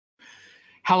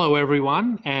Hello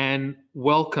everyone and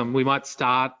welcome. We might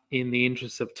start in the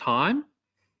interest of time.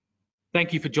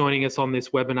 Thank you for joining us on this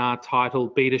webinar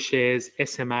titled BetaShares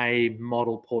SMA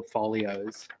Model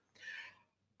Portfolios.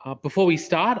 Before we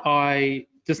start, I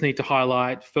just need to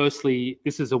highlight, firstly,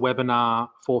 this is a webinar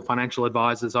for financial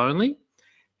advisors only,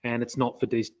 and it's not for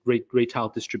retail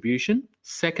distribution.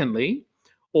 Secondly,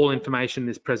 all information in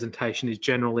this presentation is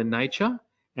general in nature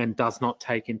and does not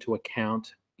take into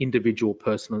account individual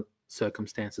personal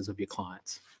circumstances of your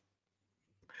clients.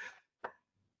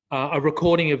 A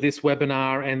recording of this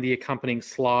webinar and the accompanying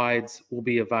slides will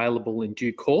be available in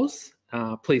due course.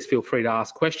 Please feel free to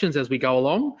ask questions as we go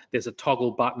along. There's a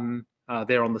toggle button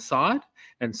there on the side,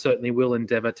 and certainly we'll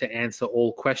endeavour to answer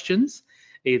all questions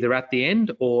either at the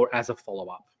end or as a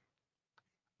follow-up.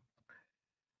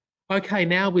 Okay,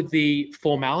 now with the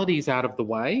formalities out of the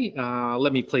way,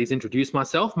 let me please introduce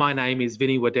myself. My name is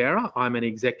Vinny Wadera. I'm an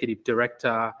Executive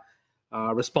Director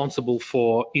responsible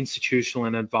for institutional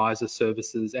and advisor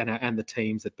services and the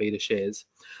teams at BetaShares.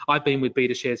 I've been with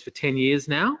BetaShares for 10 years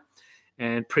now,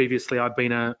 and previously I've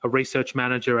been a research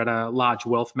manager at a large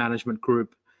wealth management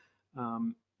group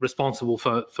responsible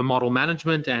for model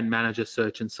management and manager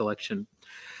search and selection.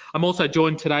 I'm also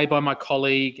joined today by my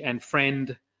colleague and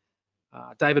friend,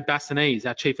 David Bassanese,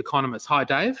 our Chief Economist. Hi,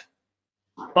 Dave.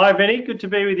 Hi, Vinny. Good to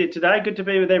be with you today. Good to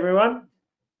be with everyone.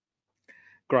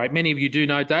 Great. Many of you do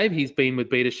know Dave. He's been with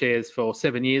BetaShares for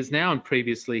 7 years now, and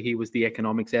previously he was the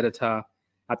economics editor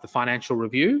at the Financial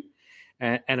Review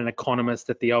and an economist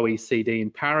at the OECD in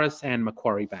Paris and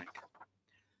Macquarie Bank.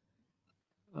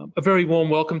 A very warm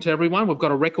welcome to everyone. We've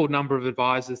got a record number of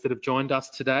advisors that have joined us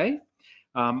today.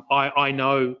 I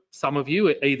know some of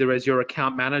you either as your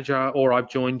account manager or I've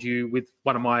joined you with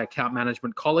one of my account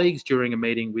management colleagues during a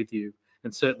meeting with you,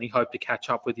 and certainly hope to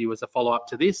catch up with you as a follow-up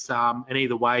to this. And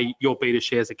either way, your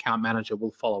BetaShares account manager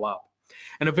will follow up.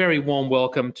 And a very warm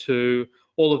welcome to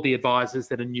all of the advisors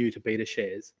that are new to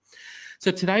BetaShares.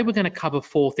 So today we're going to cover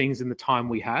 4 things in the time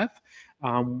we have.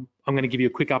 I'm going to give you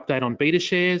a quick update on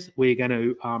BetaShares. We're going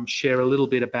to share a little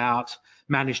bit about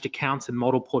managed accounts and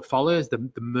model portfolios,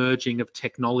 the merging of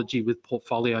technology with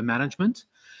portfolio management.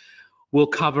 We'll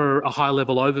cover a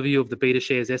high-level overview of the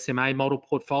BetaShares SMA model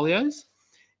portfolios,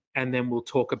 and then we'll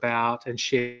talk about and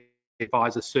share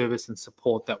advisor service and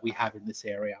support that we have in this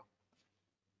area.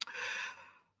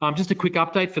 Just a quick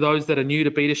update for those that are new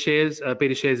to BetaShares.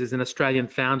 BetaShares is an Australian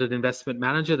founded investment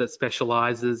manager that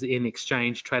specialises in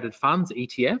exchange traded funds,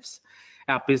 ETFs.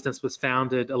 Our business was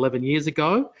founded 11 years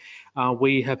ago.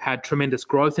 We have had tremendous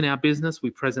growth in our business.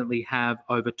 We presently have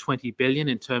over 20 billion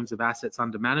in terms of assets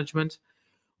under management.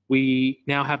 We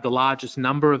now have the largest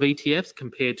number of ETFs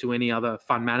compared to any other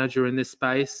fund manager in this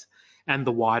space, and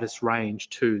the widest range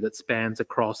too that spans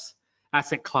across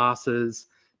asset classes,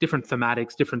 different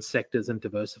thematics, different sectors, and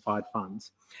diversified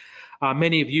funds.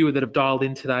 Many of you that have dialed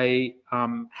in today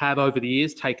have over the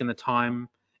years taken the time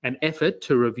and effort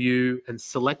to review and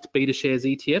select BetaShares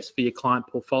ETFs for your client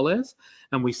portfolios,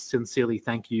 and we sincerely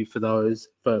thank you for those,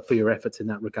 for your efforts in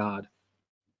that regard.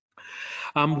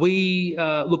 We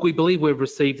believe we've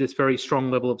received this very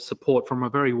strong level of support from a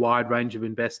very wide range of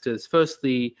investors.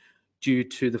 Firstly, due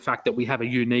to the fact that we have a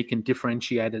unique and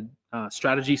differentiated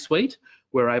strategy suite,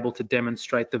 we're able to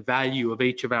demonstrate the value of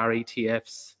each of our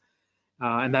ETFs,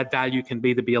 and that value can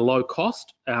either be a low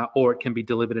cost or it can be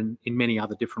delivered in many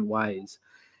other different ways.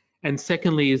 And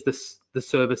secondly is the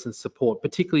service and support,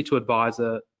 particularly to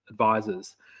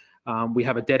advisors. We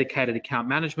have a dedicated account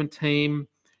management team,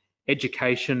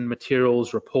 education,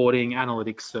 materials, reporting,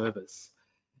 analytics service.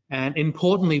 And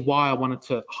importantly, why I wanted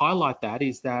to highlight that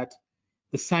is that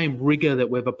the same rigor that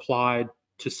we've applied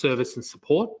to service and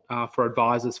support for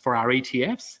advisors for our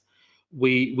ETFs,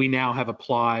 we now have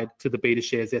applied to the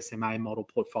BetaShares SMA model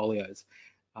portfolios.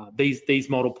 These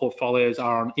model portfolios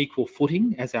are on equal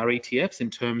footing as our ETFs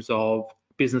in terms of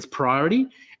business priority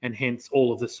and hence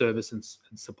all of the service and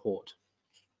support.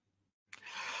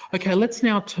 Okay, let's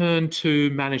now turn to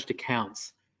managed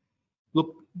accounts.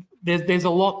 Look, there's a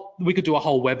lot, we could do a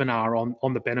whole webinar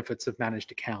on the benefits of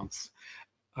managed accounts.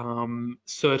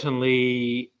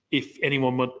 Certainly, if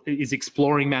anyone is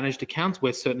exploring managed accounts,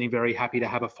 we're certainly very happy to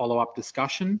have a follow-up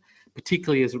discussion,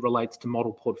 particularly as it relates to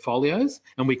model portfolios,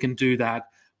 and we can do that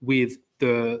with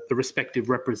the respective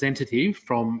representative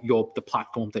from the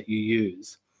platform that you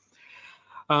use.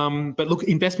 But look,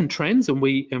 investment trends, and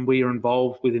we are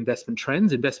involved with investment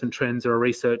trends. Investment Trends are a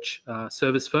research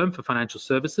service firm for financial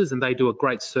services, and they do a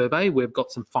great survey. We've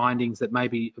got some findings that may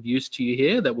be of use to you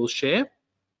here that we'll share,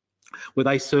 where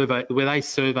they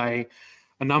survey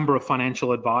a number of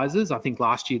financial advisors. I think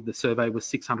last year the survey was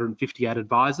 658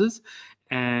 advisors,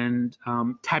 and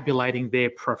tabulating their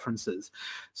preferences.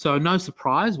 So no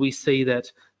surprise, we see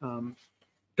that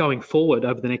going forward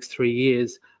over the next 3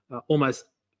 years, almost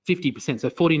 50%, so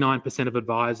 49% of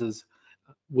advisors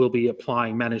will be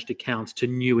applying managed accounts to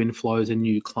new inflows and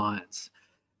new clients.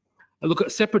 Look,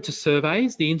 separate to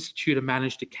surveys, the Institute of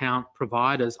Managed Account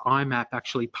Providers, IMAP,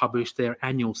 actually published their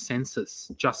annual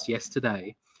census just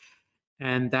yesterday,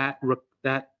 and that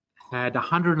had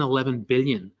 111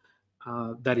 billion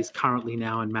that is currently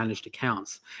now in managed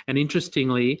accounts. And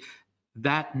interestingly,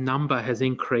 that number has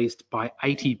increased by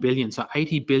 80 billion. So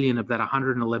 80 billion of that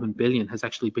 111 billion has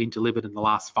actually been delivered in the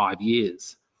last 5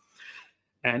 years.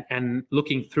 And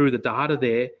looking through the data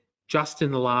there, just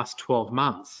in the last 12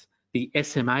 months, the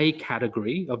SMA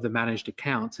category of the managed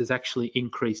accounts has actually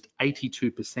increased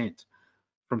 82%,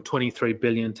 from 23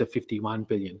 billion to 51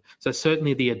 billion. So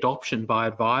certainly the adoption by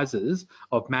advisors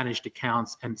of managed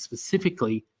accounts, and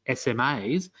specifically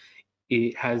SMAs,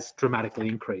 it has dramatically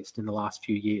increased in the last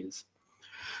few years.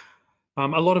 A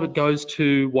lot of it goes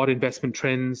to what Investment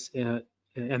Trends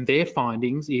and their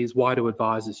findings is, why do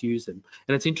advisors use them?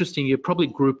 And it's interesting, you probably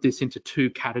group this into 2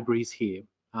 categories here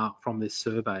from this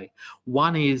survey.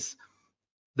 One is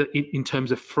in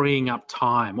terms of freeing up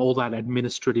time, all that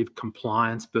administrative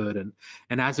compliance burden,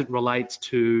 and as it relates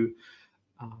to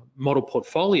model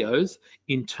portfolios,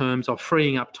 in terms of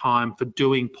freeing up time for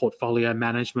doing portfolio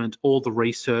management, all the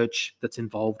research that's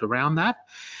involved around that.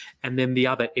 And then the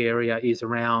other area is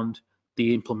around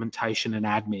the implementation and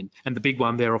admin. And the big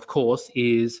one there, of course,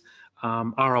 is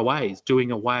ROAs,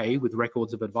 doing away with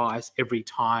records of advice every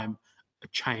time a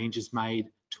change is made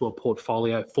to a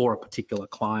portfolio for a particular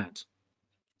client.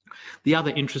 The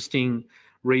other interesting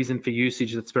reason for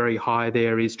usage that's very high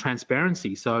there is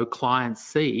transparency. So clients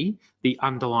see the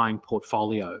underlying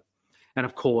portfolio. And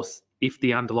of course, if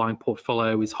the underlying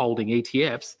portfolio is holding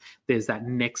ETFs, there's that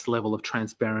next level of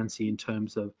transparency in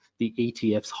terms of the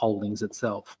ETF's holdings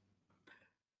itself.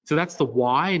 So that's the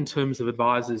why in terms of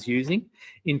advisors using.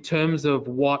 In terms of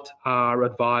what are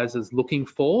advisors looking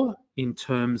for in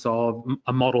terms of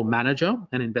a model manager,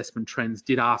 and Investment Trends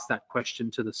did ask that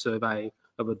question to the survey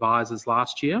of advisors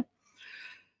last year.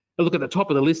 A look at the top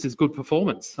of the list is good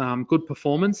performance. Good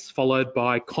performance followed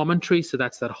by commentary, so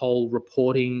that's that whole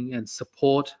reporting and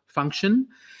support function,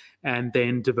 and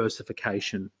then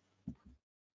diversification.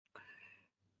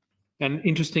 And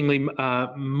interestingly,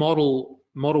 model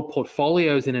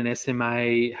portfolios in an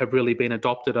SMA have really been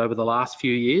adopted over the last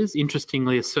few years.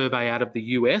 Interestingly, a survey out of the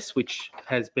US, which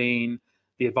has been,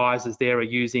 the advisors there are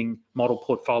using model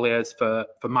portfolios for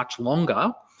much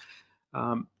longer.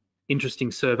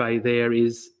 Interesting survey there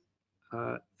is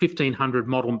 1,500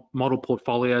 model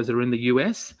portfolios are in the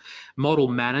US. Model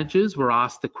managers were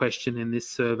asked the question in this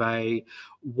survey,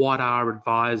 what are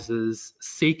advisors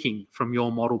seeking from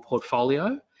your model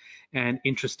portfolio? And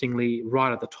interestingly,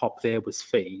 right at the top there was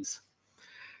fees.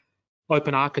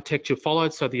 Open architecture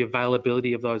followed, so the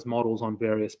availability of those models on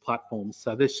various platforms.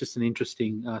 So that's just an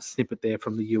interesting snippet there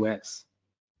from the US.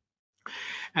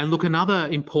 And look, another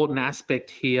important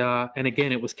aspect here, and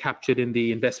again, it was captured in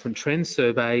the Investment Trends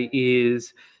survey,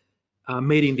 is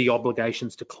meeting the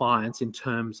obligations to clients in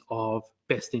terms of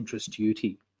best interest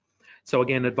duty. So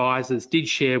again, advisors did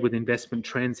share with Investment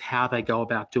Trends how they go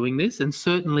about doing this, and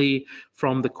certainly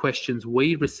from the questions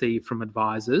we receive from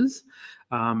advisors,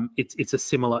 it's a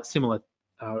similar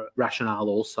rationale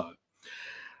also.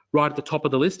 Right at the top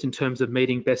of the list in terms of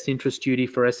meeting best interest duty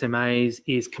for SMAs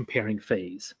is comparing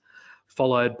fees,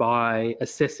 followed by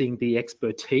assessing the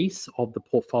expertise of the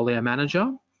portfolio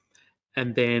manager,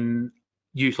 and then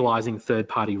utilising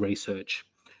third-party research.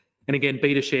 And again,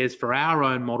 BetaShares, for our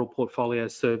own model portfolio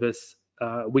service,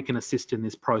 we can assist in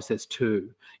this process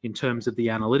too, in terms of the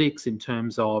analytics, in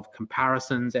terms of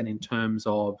comparisons, and in terms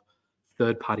of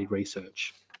third-party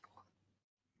research.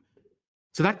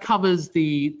 So that covers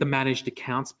the managed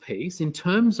accounts piece. In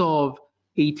terms of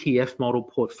ETF model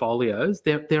portfolios,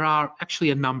 there are actually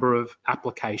a number of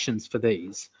applications for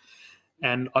these.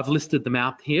 And I've listed them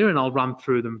out here, and I'll run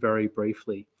through them very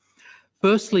briefly.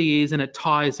 Firstly is, and it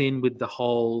ties in with the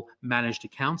whole managed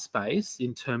account space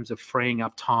in terms of freeing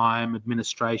up time,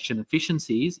 administration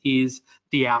efficiencies, is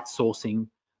the outsourcing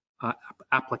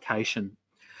application.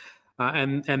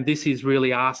 And this is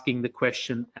really asking the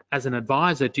question, as an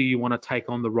advisor, do you want to take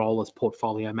on the role as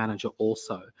portfolio manager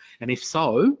also? And if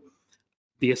so,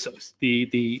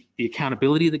 the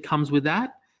accountability that comes with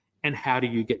that, and how do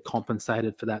you get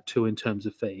compensated for that too in terms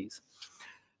of fees?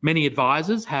 Many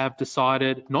advisors have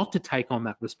decided not to take on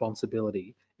that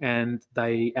responsibility, and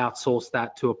they outsource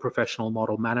that to a professional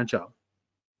model manager.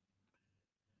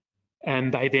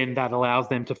 And that allows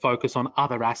them to focus on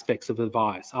other aspects of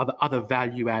advice, other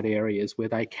value add areas where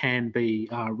they can be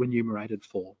remunerated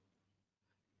for.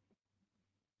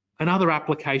 Another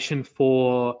application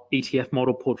for ETF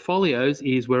model portfolios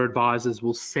is where advisors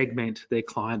will segment their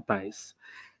client base.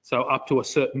 So up to a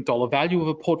certain dollar value of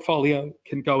a portfolio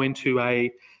can go into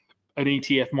an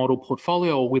ETF model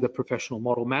portfolio or with a professional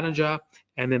model manager,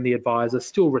 and then the advisor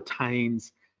still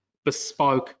retains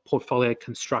bespoke portfolio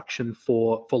construction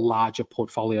for larger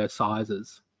portfolio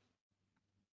sizes.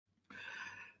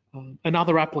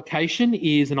 Another application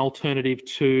is an alternative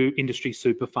to industry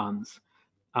super funds.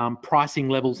 Pricing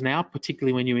levels now,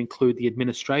 particularly when you include the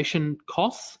administration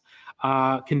costs,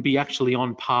 can be actually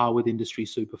on par with industry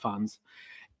super funds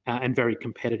and very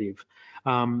competitive.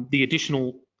 The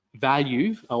additional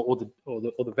value or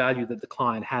the value that the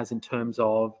client has in terms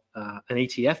of an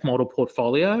ETF model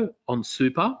portfolio on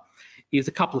super is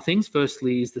a couple of things.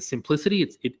 Firstly is the simplicity.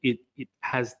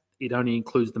 It only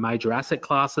includes the major asset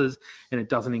classes, and it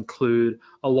doesn't include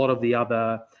a lot of the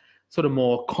other sort of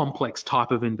more complex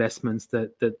type of investments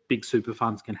that big super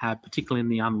funds can have, particularly in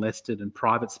the unlisted and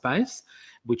private space,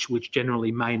 which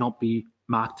generally may not be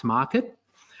marked to market.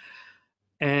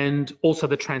 And also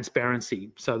the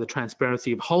transparency. So the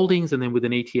transparency of holdings, and then with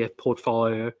an ETF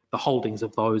portfolio, the holdings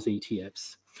of those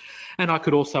ETFs. And I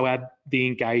could also add the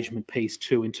engagement piece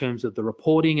too, in terms of the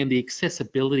reporting and the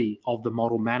accessibility of the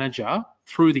model manager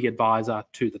through the advisor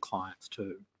to the clients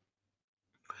too.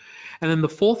 And then the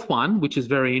fourth one, which is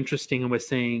very interesting, and we're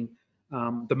seeing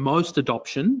the most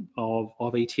adoption of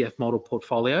ETF model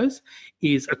portfolios,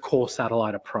 is a core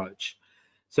satellite approach.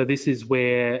 So this is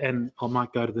where, and I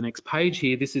might go to the next page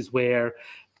here, this is where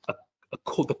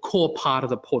the core part of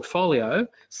the portfolio,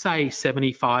 say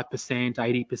 75%,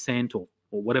 80%, or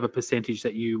whatever percentage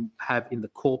that you have in the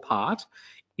core part,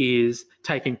 is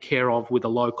taken care of with a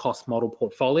low-cost model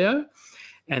portfolio.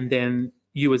 And then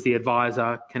you as the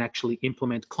advisor can actually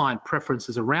implement client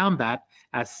preferences around that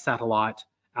as satellite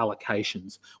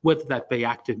allocations, whether that be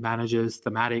active managers,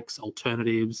 thematics,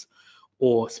 alternatives,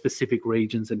 or specific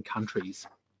regions and countries.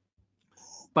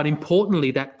 But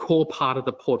importantly, that core part of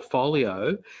the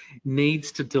portfolio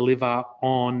needs to deliver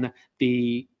on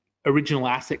the original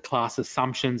asset class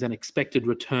assumptions and expected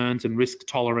returns and risk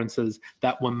tolerances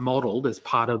that were modeled as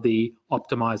part of the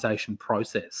optimization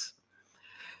process.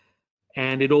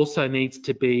 And it also needs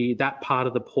to be that part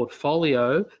of the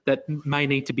portfolio that may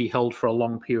need to be held for a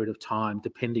long period of time,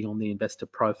 depending on the investor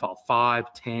profile,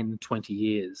 5, 10, 20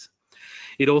 years.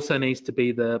 It also needs to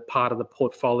be the part of the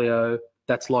portfolio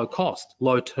that's low cost,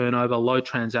 low turnover, low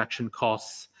transaction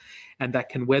costs, and that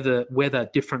can weather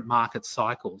different market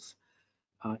cycles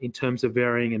in terms of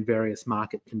varying and various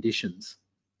market conditions.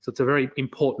 So it's a very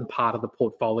important part of the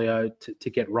portfolio to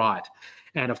get right.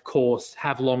 And of course,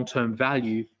 have long-term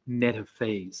value net of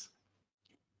fees.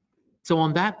 So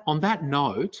on that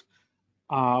note,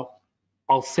 I'll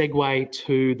segue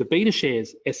to the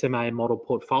BetaShares SMA model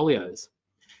portfolios.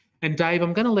 And Dave,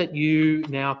 I'm going to let you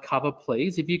now cover,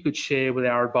 please, if you could share with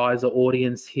our advisor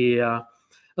audience here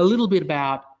a little bit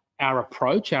about our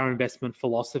approach, our investment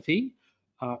philosophy,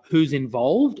 who's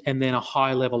involved, and then a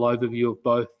high-level overview of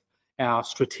both our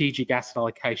strategic asset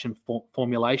allocation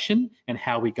formulation and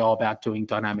how we go about doing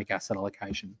dynamic asset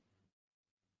allocation.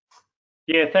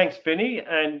 Yeah, thanks, Benny.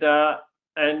 And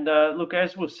look,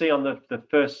 as we'll see on the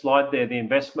first slide there, the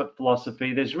investment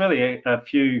philosophy, there's really a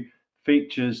few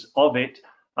features of it.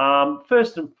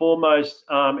 First and foremost,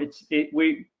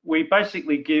 we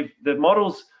basically give the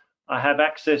models have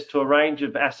access to a range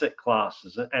of asset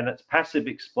classes, and it's passive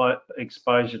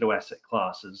exposure to asset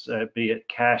classes, be it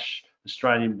cash,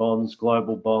 Australian bonds,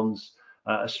 global bonds,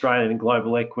 Australian and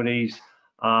global equities,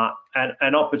 and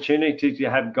an opportunity to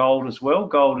have gold as well.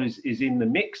 Gold is in the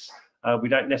mix. We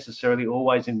don't necessarily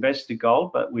always invest in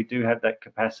gold, but we do have that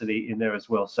capacity in there as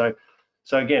well. So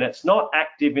again, it's not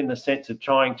active in the sense of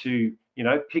trying to,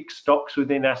 pick stocks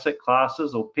within asset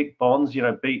classes or pick bonds,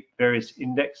 beat various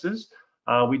indexes.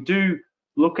 We do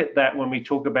look at that when we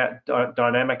talk about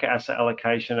dynamic asset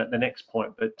allocation at the next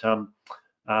point, but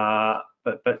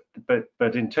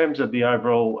in terms of the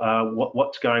overall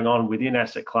what's going on within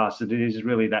asset classes, it is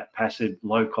really that passive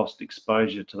low-cost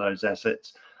exposure to those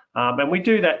assets, and we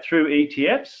do that through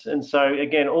ETFs. And so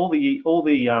again, all the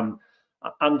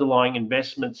underlying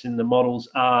investments in the models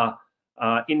are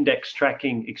index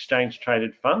tracking exchange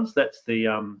traded funds. That's the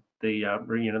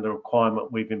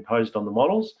requirement we've imposed on the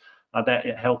models. That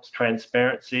it helps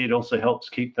transparency. It also helps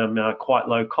keep them quite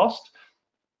low cost.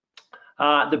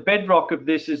 The bedrock of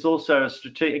this is also a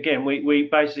strategic. Again, we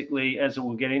basically, as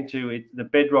we'll get into it, the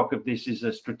bedrock of this is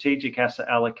a strategic asset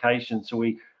allocation. So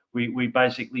we we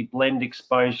basically blend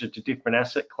exposure to different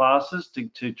asset classes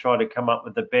to try to come up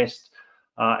with the best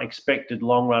expected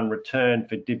long-run return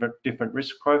for different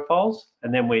risk profiles,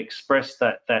 and then we express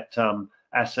that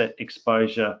asset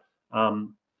exposure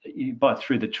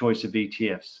through the choice of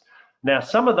ETFs. Now,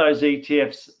 some of those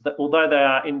ETFs, although they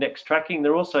are index tracking,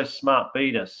 they're also smart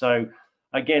beta. So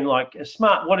again, like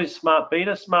what is smart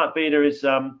beta? Smart beta is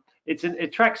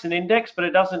it tracks an index, but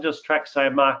it doesn't just track, say,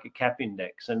 a market cap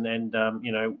index. And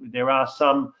you know, there are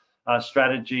some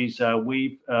strategies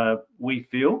we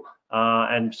feel,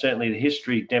 and certainly the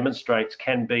history demonstrates,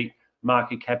 can beat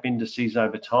market cap indices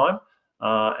over time.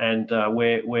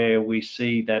 Where we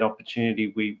see that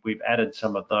opportunity, we've added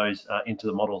some of those into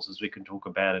the models, as we can talk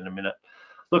about in a minute.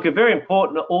 Look, a very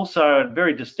important, also a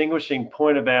very distinguishing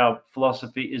point of our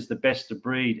philosophy is the best of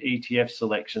breed ETF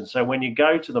selection. So when you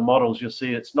go to the models, you'll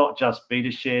see it's not just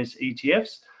BetaShares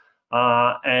ETFs,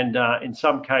 and in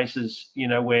some cases, you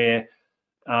know, where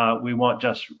we want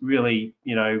just really,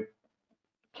 you know,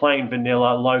 plain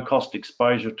vanilla, low cost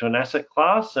exposure to an asset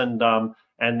class, and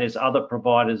there's other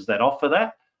providers that offer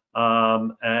that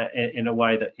in a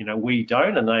way that, you know, we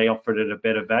don't, and they offer it at a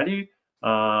better value.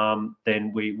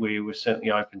 Then we were certainly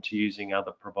open to using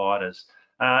other providers.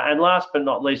 And last but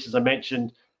not least, as I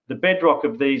mentioned, the bedrock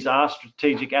of these are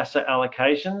strategic asset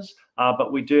allocations,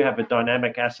 but we do have a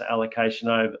dynamic asset allocation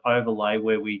overlay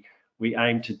where we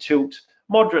aim to tilt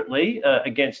moderately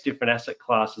against different asset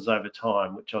classes over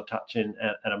time, which I'll touch in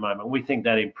at a moment. We think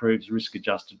that improves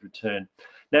risk-adjusted return.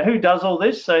 Now, who does all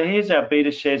this? So here's our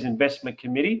BetaShares Investment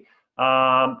Committee,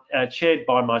 chaired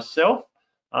by myself,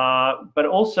 but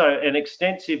also an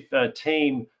extensive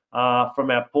team from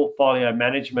our portfolio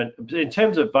management. In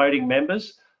terms of voting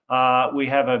members, we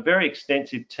have a very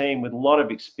extensive team with a lot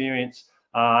of experience.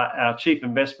 Our Chief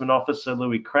Investment Officer,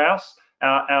 Louis Krause,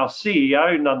 our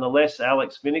CEO, nonetheless,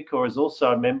 Alex Vinicor, is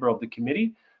also a member of the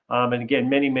committee, and again,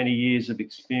 many years of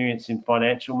experience in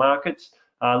financial markets.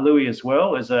 Louis as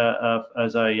well as a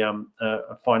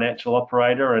financial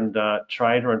operator and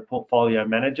trader and portfolio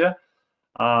manager.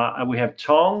 And we have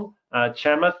Tong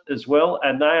Chamath as well,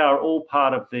 and they are all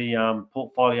part of the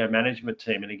portfolio management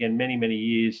team. And again, many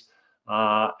years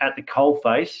at the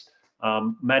coalface,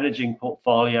 managing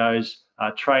portfolios,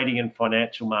 trading in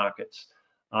financial markets.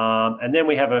 And then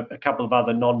we have a couple of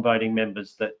other non-voting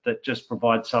members that just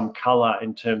provide some color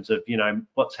in terms of, you know,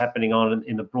 what's happening on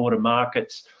in the broader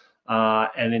markets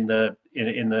and in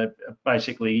the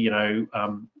basically, you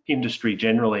know, industry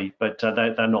generally, but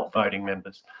they're not voting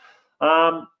members.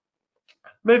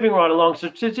 Moving right along,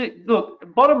 so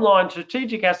look, bottom line,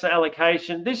 strategic asset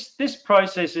allocation. This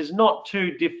process is not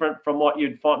too different from what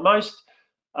you'd find most,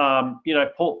 you know,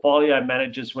 portfolio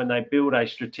managers when they build a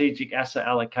strategic asset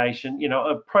allocation, you know,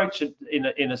 approach it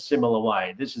in a similar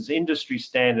way. This is industry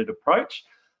standard approach.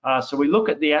 So we look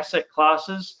at the asset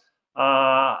classes.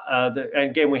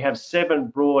 Again, we have 7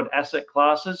 broad asset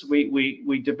classes.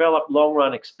 We develop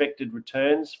long-run expected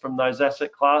returns from those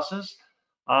asset classes.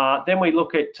 Then we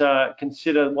look at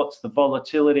consider what's the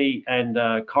volatility and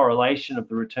correlation of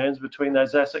the returns between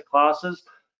those asset classes,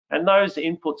 and those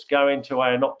inputs go into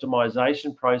an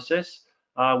optimization process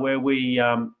where we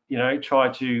you know, try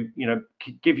to, you know,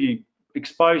 give you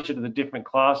exposure to the different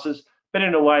classes, but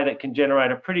in a way that can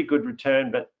generate a pretty good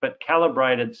return, but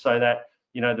calibrated so that,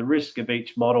 you know, the risk of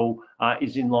each model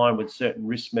is in line with certain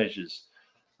risk measures.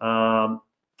 And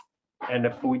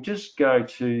if we just go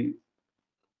to,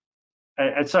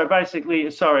 and so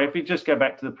basically, sorry, if you just go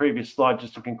back to the previous slide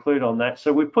just to conclude on that.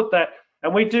 So we put that,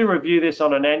 and we do review this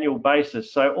on an annual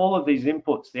basis. So all of these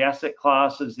inputs, the asset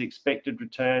classes, the expected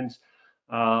returns,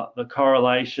 the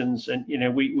correlations, and, you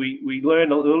know, we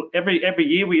learn a little every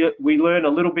year. We learn a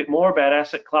little bit more about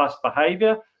asset class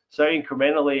behavior. So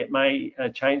incrementally, it may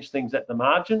change things at the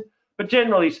margin. But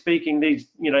generally speaking, these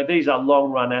are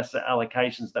long-run asset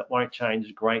allocations that won't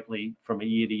change greatly from a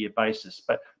year-to-year basis.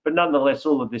 But nonetheless,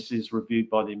 all of this is reviewed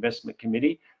by the investment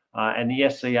committee, and the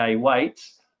SCA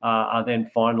weights are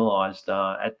then finalised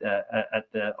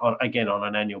again on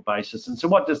an annual basis. And so,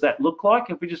 what does that look like?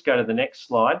 If we just go to the next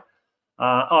slide.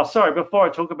 Sorry, before I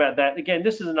talk about that, again,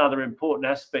 this is another important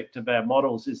aspect of our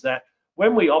models, is that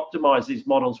when we optimize these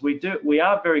models, we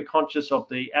are very conscious of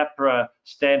the APRA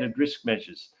standard risk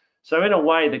measures. So in a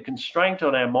way, the constraint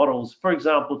on our models, for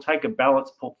example, take a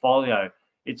balanced portfolio.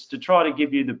 It's to try to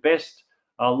give you the best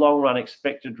long-run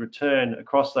expected return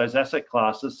across those asset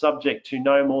classes, subject to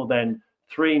no more than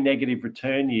 3 negative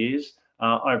return years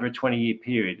over a 20-year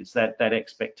period. It's that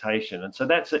expectation. And so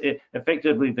that's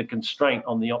effectively the constraint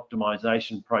on the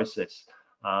optimization process.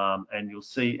 And you'll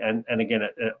see, and again,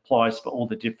 it applies for all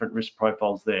the different risk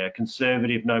profiles there.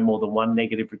 Conservative, no more than 1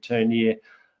 negative return year.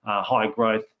 high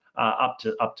growth, up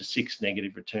to 6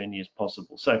 negative return years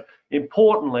possible. So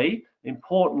importantly,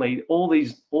 all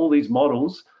these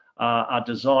models are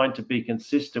designed to be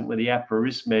consistent with the APRA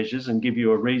risk measures and give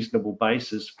you a reasonable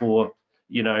basis for,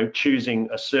 choosing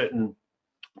a certain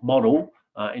model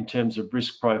in terms of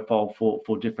risk profile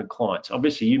for different clients.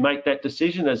 Obviously, you make that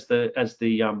decision as the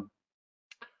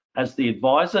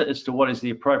advisor as to what is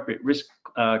the appropriate risk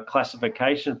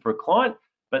classification for a client.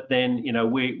 But then,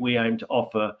 we aim to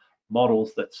offer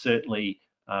models that certainly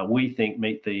we think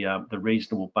meet the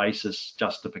reasonable basis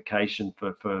justification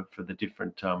for the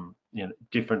different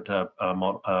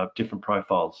different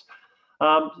profiles.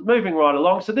 Moving right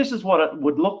along, so this is what it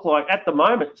would look like at the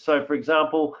moment. So, for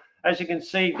example, as you can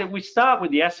see, that we start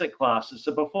with the asset classes.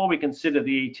 So before we consider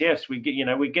the ETFs,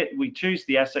 we choose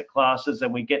the asset classes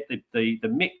and we get the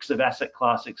mix of asset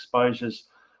class exposures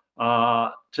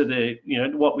to the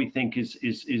what we think is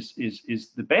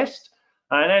the best.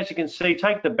 And as you can see,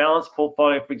 take the balanced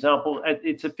portfolio, for example,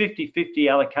 it's a 50-50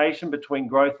 allocation between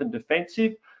growth and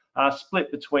defensive,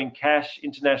 split between cash,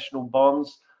 international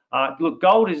bonds. Look,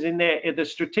 gold is in there. The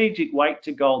strategic weight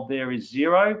to gold there is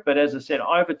 0, but as I said,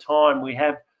 over time we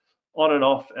have on and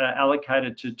off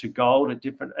allocated to gold at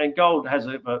different, and gold has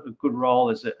a good role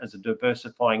as a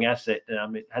diversifying asset.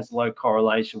 It has low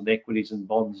correlation with equities and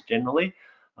bonds generally.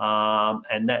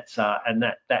 And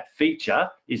that feature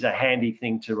is a handy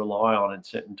thing to rely on in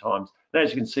certain times. And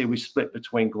as you can see, we split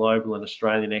between global and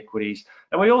Australian equities,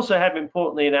 and we also have,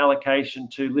 importantly, an allocation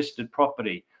to listed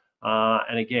property.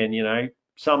 And again,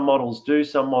 some models do,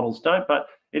 some models don't, but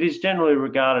it is generally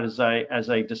regarded as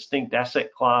a distinct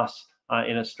asset class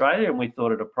in Australia, and we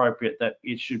thought it appropriate that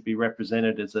it should be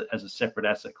represented as a separate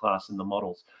asset class in the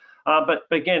models. But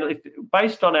again,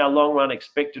 based on our long-run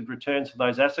expected returns for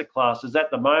those asset classes, at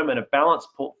the moment, a balanced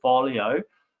portfolio,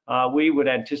 we would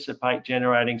anticipate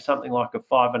generating something like a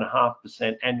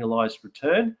 5.5% annualized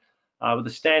return with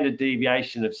a standard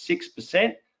deviation of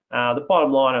 6%. The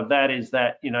bottom line of that is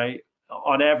that,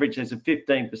 on average, there's a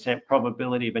 15%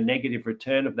 probability of a negative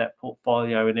return of that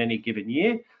portfolio in any given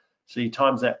year. So you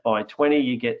times that by 20,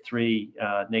 you get 3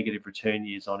 negative return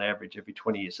years on average every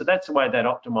 20 years. So that's the way that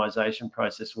optimization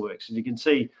process works. And you can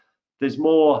see there's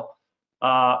more,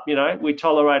 we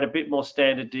tolerate a bit more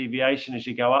standard deviation as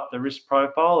you go up the risk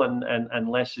profile and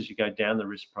less as you go down the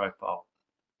risk profile.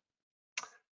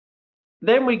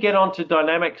 Then we get on to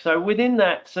dynamic. So within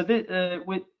that,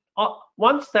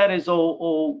 once that is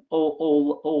all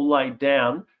laid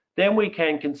down, then we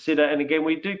can consider, and again,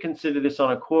 we do consider this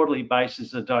on a quarterly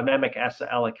basis, a dynamic asset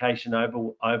allocation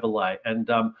overlay. And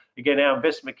again, our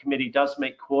investment committee does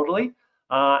meet quarterly.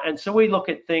 And so we look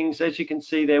at things, as you can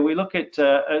see there, we look at,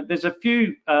 there's a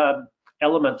few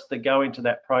elements that go into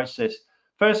that process.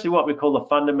 Firstly, what we call the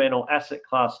fundamental asset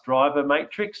class driver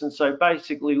matrix. And so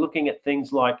basically looking at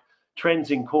things like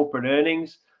trends in corporate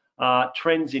earnings,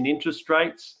 trends in interest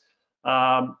rates,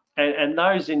 and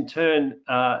those in turn,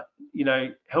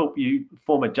 help you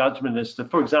form a judgment as to,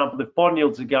 for example, if bond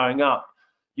yields are going up,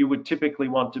 you would typically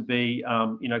want to be,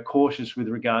 cautious with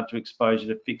regard to exposure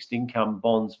to fixed income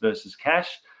bonds versus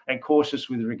cash, and cautious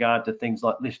with regard to things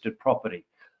like listed property.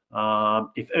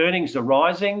 If earnings are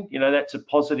rising, that's a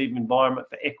positive environment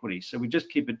for equity. So we just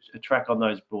keep a track on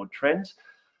those broad trends.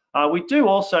 We do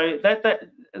also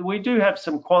we do have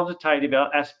some quantitative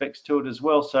aspects to it as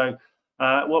well. So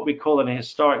what we call an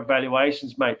historic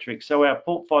valuations matrix. So our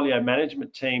portfolio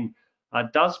management team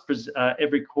does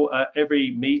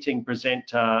every meeting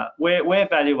present where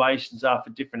valuations are for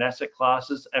different asset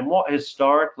classes and what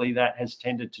historically that has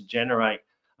tended to generate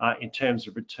in terms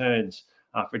of returns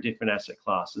for different asset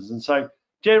classes. And so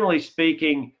generally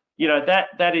speaking,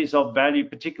 that is of value,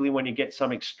 particularly when you get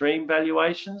some extreme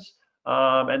valuations,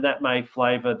 and that may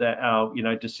flavor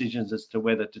our decisions as to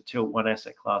whether to tilt one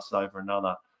asset class over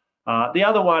another. The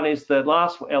other one is, the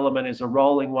last element is a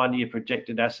rolling 1-year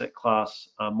projected asset class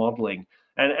modeling.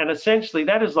 And essentially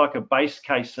that is like a base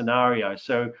case scenario.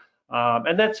 So,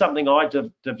 and that's something I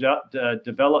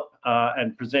develop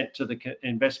and present to the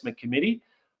investment committee,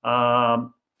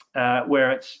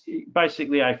 where it's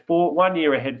basically a 1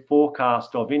 year ahead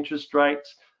forecast of interest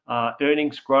rates,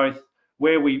 earnings growth,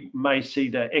 where we may see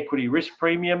the equity risk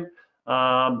premium,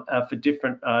 for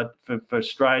different for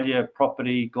Australia,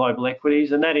 property, global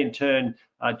equities, and that in turn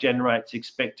generates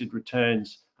expected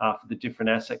returns for the different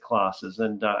asset classes.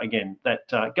 And again, that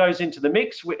goes into the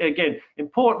mix. Again,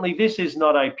 importantly, this is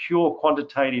not a pure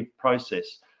quantitative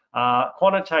process.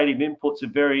 Quantitative inputs are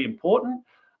very important,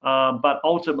 but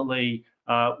ultimately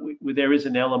there is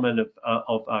an element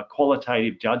of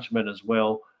qualitative judgment as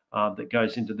well that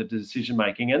goes into the decision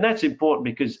making, and that's important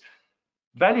because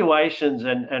valuations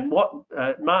and what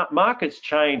markets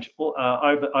change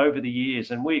over the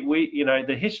years, and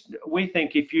we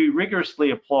think if you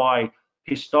rigorously apply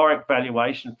historic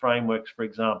valuation frameworks, for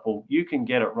example, you can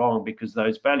get it wrong because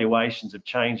those valuations have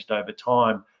changed over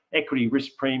time. Equity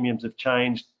risk premiums have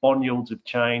changed, bond yields have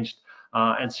changed,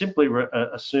 and simply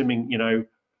assuming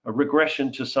a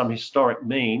regression to some historic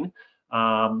mean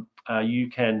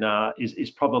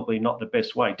is probably not the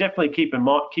best way. Definitely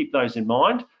keep those in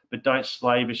mind, but don't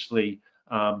slavishly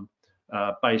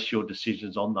base your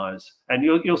decisions on those. And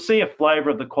you'll see a flavour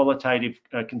of the qualitative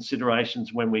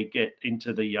considerations when we get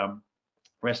into the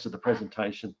rest of the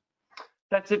presentation.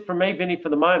 That's it from me, Vinny, for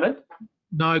the moment.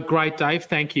 No, great, Dave.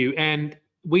 Thank you. And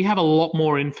we have a lot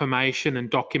more information and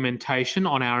documentation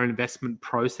on our investment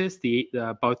process,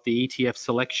 both the ETF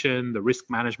selection, the risk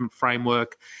management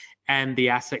framework, and the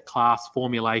asset class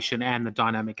formulation and the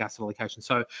dynamic asset allocation.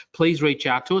 So please reach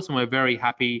out to us, and we're very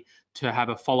happy to have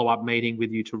a follow-up meeting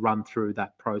with you to run through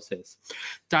that process.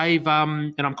 Dave,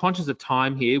 and I'm conscious of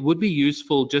time here, it would be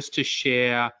useful just to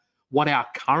share what our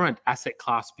current asset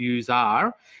class views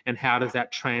are and how does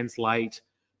that translate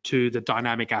to the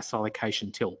dynamic asset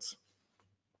allocation tilts.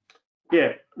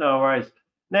 Yeah, no worries.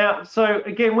 Now, so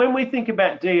again, when we think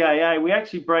about DAA, we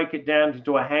actually break it down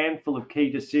into a handful of key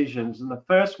decisions. And the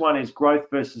first one is growth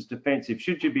versus defensive.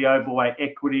 Should you be overweight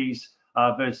equities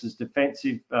versus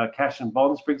defensive cash and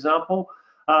bonds, for example?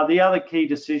 The other key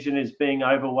decision is being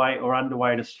overweight or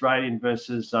underweight Australian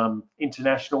versus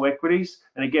international equities.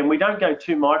 And again, we don't go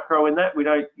too micro in that. We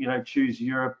don't, choose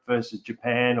Europe versus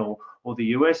Japan or the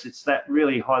US. It's that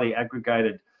really highly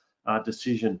aggregated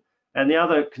decision. And the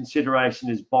other consideration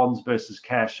is bonds versus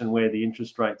cash and where the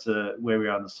interest rates are, where we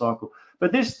are in the cycle.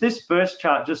 But this first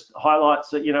chart just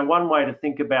highlights that, one way to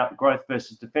think about growth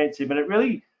versus defensive. And it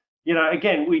really,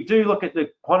 again, we do look at the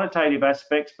quantitative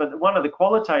aspects, but one of the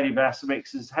qualitative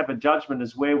aspects is have a judgment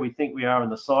as where we think we are in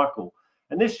the cycle.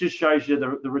 And this just shows you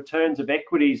the returns of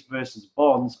equities versus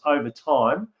bonds over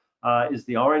time is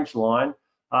the orange line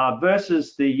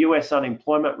versus the US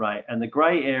unemployment rate. And the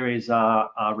gray areas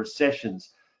are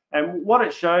recessions. And what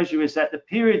it shows you is that the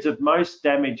periods of most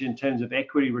damage in terms of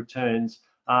equity returns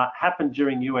happen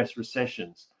during US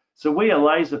recessions. So we are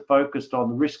laser focused on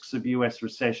the risks of US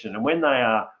recession. And when they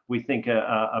are, we think,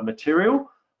 are material,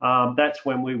 that's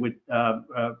when we would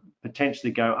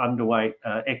potentially go underweight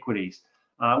equities.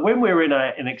 When we're in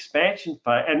an expansion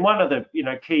phase, and one of the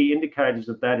key indicators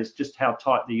of that is just how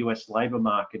tight the US labor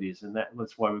market is, and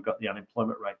that's why we've got the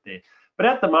unemployment rate there. But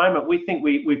at the moment, we think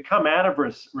we've come out of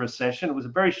recession. It was a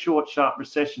very short, sharp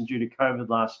recession due to COVID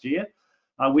last year.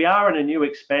 We are in a new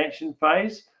expansion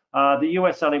phase. The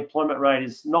US unemployment rate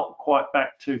is not quite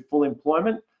back to full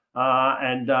employment,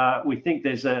 and we think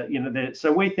there's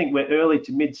so we think we're early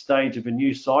to mid stage of a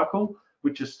new cycle,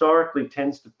 which historically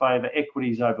tends to favour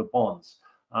equities over bonds,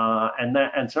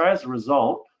 and so as a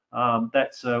result,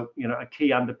 that's a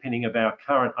key underpinning of our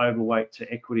current overweight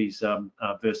to equities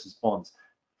versus bonds.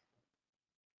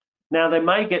 Now they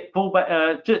may get pullback,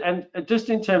 and just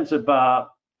in terms of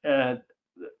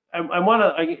and one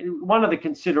of the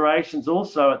considerations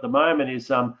also at the moment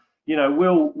is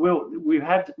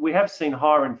we have seen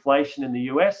higher inflation in the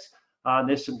US.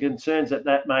 There's some concerns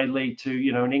that may lead to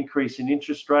an increase in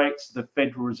interest rates. The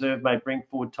Federal Reserve may bring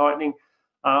forward tightening.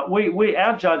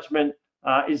 Our judgment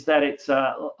is that it's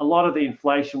a lot of the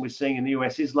inflation we're seeing in the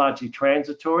US is largely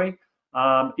transitory.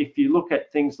 If you look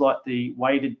at things like the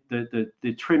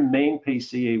trim mean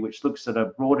PCE, which looks at a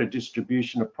broader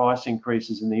distribution of price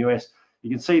increases in the US, you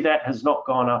can see that has not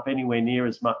gone up anywhere near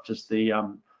as much as the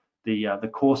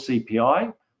core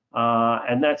CPI,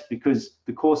 and that's because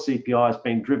the core CPI has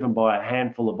been driven by a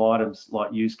handful of items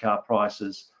like used car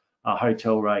prices,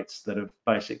 hotel rates that have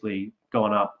basically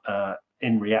gone up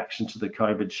in reaction to the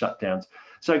COVID shutdowns.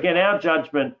 So again, our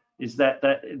judgment is that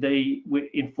the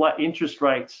interest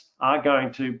rates are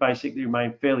going to basically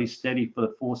remain fairly steady for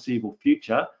the foreseeable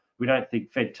future. We don't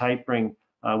think Fed tapering,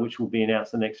 which will be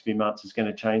announced in the next few months, is going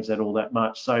to change that all that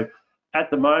much. So at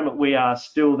the moment, we are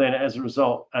still then, as a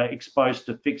result, exposed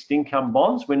to fixed income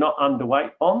bonds. We're not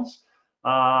underweight bonds,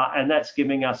 and that's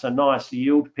giving us a nice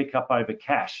yield pickup over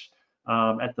cash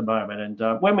at the moment.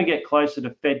 And when we get closer to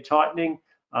Fed tightening,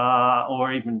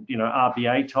 or even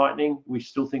RBA tightening, we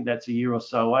still think that's a year or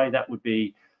so away. That would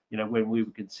be when we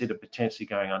would consider potentially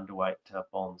going underweight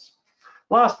bonds.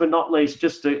 Last but not least,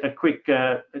 just a quick,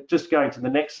 just going to the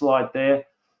next slide there.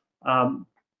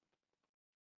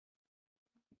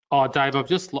 Oh, Dave, I've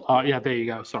just, yeah, there you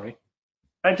go, sorry.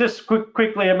 And just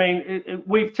quickly, I mean,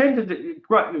 we've tended to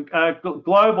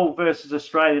global versus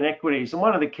Australian equities, and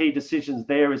one of the key decisions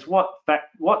there is what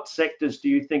sectors do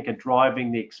you think are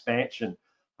driving the expansion?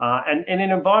 And in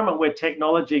an environment where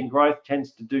technology and growth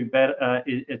tends to do better,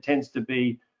 it tends to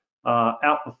be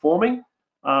outperforming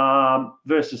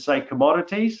versus, say,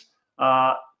 commodities.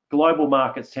 Global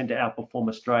markets tend to outperform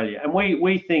Australia, and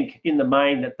we think in the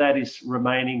main that is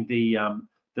remaining the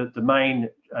main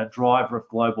driver of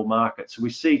global markets. So we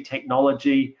see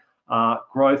technology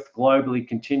growth globally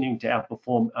continuing to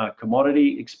outperform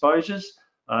commodity exposures,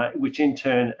 which in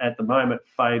turn at the moment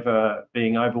favour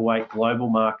being overweight global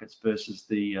markets versus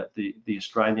the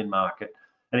Australian market.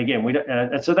 And again,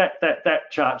 and so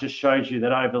that chart just shows you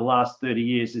that over the last 30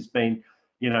 years there's been,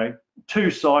 you know,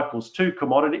 two cycles,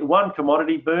 one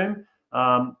commodity boom,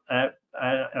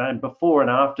 and before and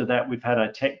after that we've had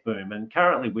a tech boom, and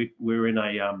currently we're in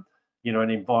a you know,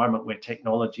 an environment where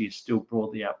technology is still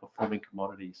broadly outperforming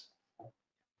commodities.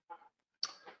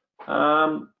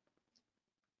 And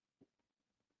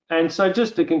so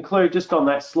just to conclude, just on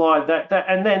that slide,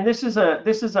 and then this is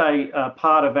a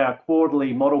part of our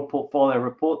quarterly model portfolio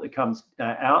report that comes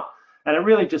out, and it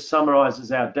really just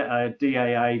summarises our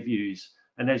DAA views.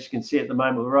 And as you can see at the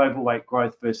moment, we're overweight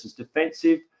growth versus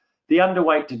defensive. The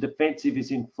underweight to defensive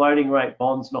is in floating rate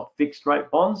bonds, not fixed rate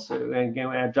bonds. So again,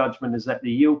 our judgment is that the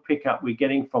yield pickup we're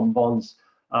getting from bonds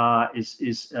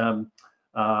is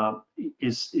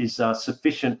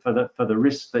sufficient for the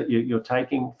risk that you're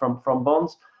taking from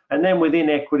bonds. And then within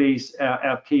equities,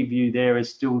 our key view there is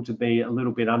still to be a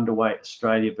little bit underweight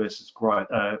Australia versus growth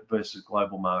versus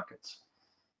global markets.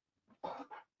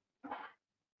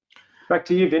 Back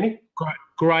to you, Vinny.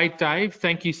 Great, Dave.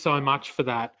 Thank you so much for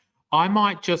that. I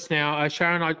might just now,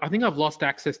 Sharon, I think I've lost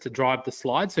access to drive the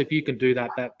slides, so if you can do that,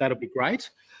 that'll be great.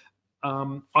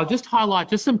 I'll just highlight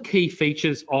just some key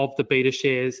features of the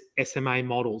BetaShares SMA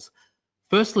models.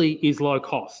 Firstly is low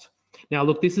cost. Now,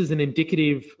 look, this is an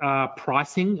indicative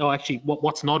pricing, or actually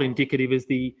what's not indicative is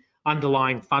the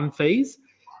underlying fund fees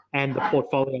and the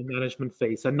portfolio management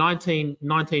fees. So 19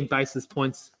 basis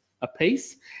points a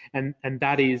piece, and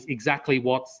that is exactly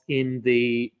what's in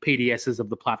the PDSs of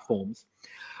the platforms.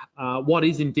 What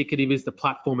is indicative is the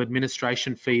platform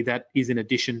administration fee that is in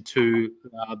addition to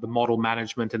the model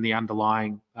management and the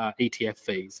underlying ETF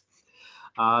fees.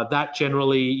 That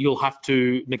generally you'll have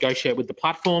to negotiate with the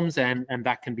platforms, and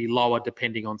that can be lower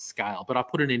depending on scale. But I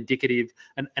put an indicative,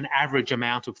 an average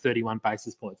amount of 31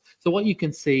 basis points. So what you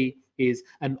can see is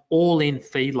an all-in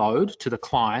fee load to the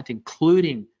client,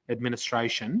 including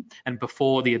administration and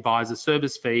before the advisor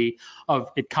service fee,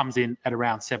 it comes in at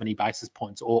around 70 basis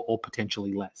points or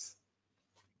potentially less.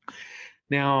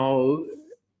 Now,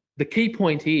 the key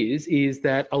point is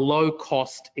that a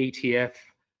low-cost ETF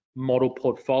model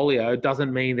portfolio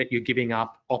doesn't mean that you're giving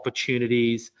up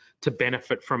opportunities to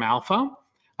benefit from alpha.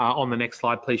 On the next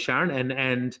slide, please, Sharon,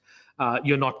 and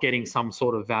you're not getting some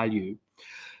sort of value.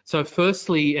 So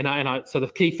firstly, so the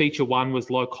key feature one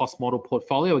was low-cost model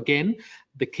portfolio. Again,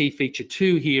 the key feature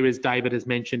two here, as David has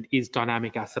mentioned, is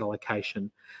dynamic asset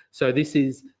allocation. So this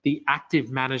is the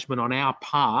active management on our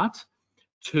part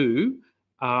to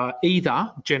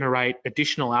either generate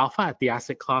additional alpha at the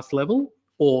asset class level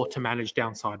or to manage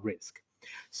downside risk.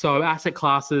 So asset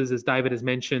classes, as David has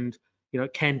mentioned, you know,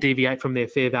 can deviate from their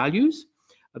fair values.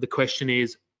 The question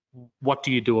is, what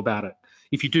do you do about it?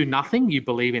 If you do nothing, you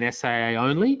believe in SAA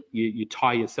only, you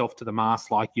tie yourself to the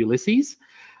mast like Ulysses,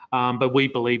 but we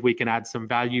believe we can add some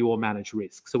value or manage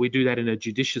risk. So we do that in a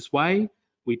judicious way.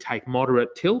 We take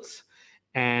moderate tilts,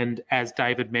 and as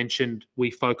David mentioned,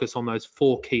 we focus on those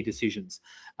 4 key decisions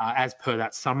as per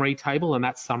that summary table, and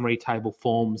that summary table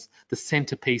forms the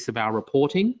centerpiece of our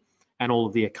reporting and all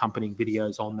of the accompanying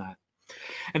videos on that.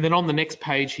 And then on the next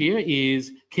page here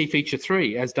is key feature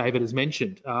 3, as David has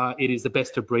mentioned. It is the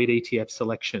best of breed ETF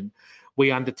selection.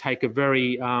 We undertake a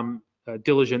very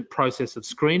diligent process of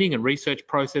screening and research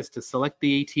process to select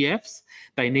the ETFs.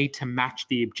 They need to match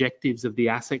the objectives of the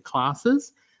asset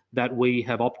classes that we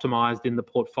have optimized in the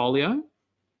portfolio.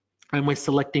 And we're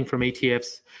selecting from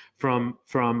ETFs from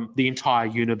the entire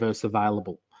universe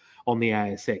available on the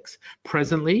ASX.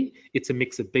 Presently, it's a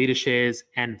mix of BetaShares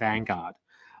and Vanguard.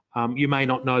 You may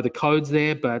not know the codes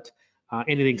there, but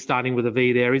anything starting with a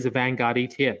V there is a Vanguard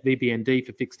ETF, VBND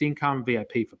for fixed income,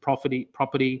 VIP for property,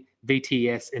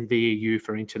 VTS and VEU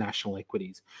for international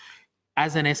equities.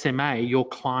 As an SMA, your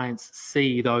clients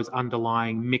see those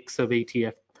underlying mix of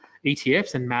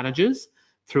ETFs and managers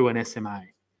through an SMA.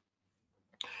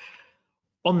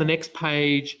 On the next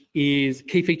page is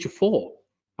key feature 4.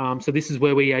 So this is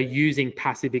where we are using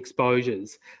passive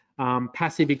exposures.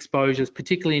 passive exposures,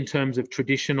 particularly in terms of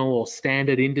traditional or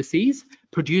standard indices,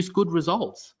 produce good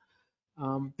results.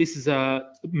 This is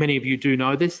many of you do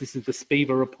know this. This is the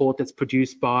SPIVA report that's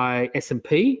produced by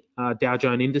S&P, Dow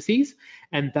Jones Indices,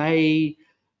 and they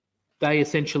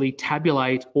essentially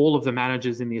tabulate all of the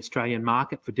managers in the Australian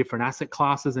market for different asset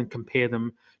classes and compare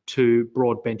them to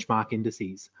broad benchmark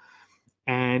indices.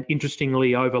 And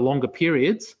interestingly, over longer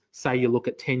periods, say you look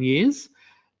at 10 years,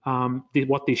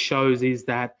 what this shows is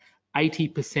that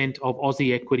 80% of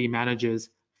Aussie equity managers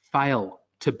fail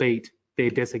to beat their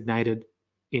designated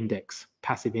index,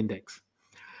 passive index.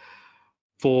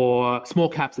 For small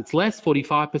caps, it's less,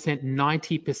 45%.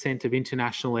 90% of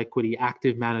international equity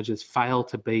active managers fail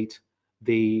to beat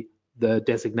the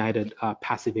designated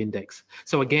passive index.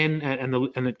 So again,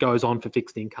 and it goes on for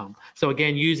fixed income. So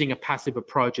again, using a passive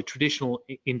approach, a traditional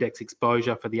index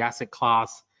exposure for the asset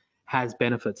class has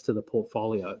benefits to the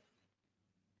portfolio.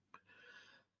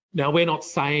 Now, we're not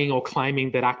saying or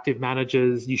claiming that active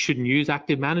managers, you shouldn't use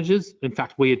active managers. In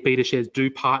fact, we at BetaShares do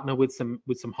partner with some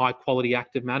high quality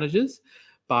active managers,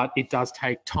 but it does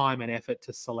take time and effort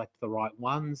to select the right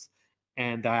ones,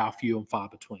 and they are few and far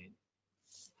between.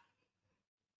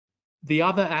 The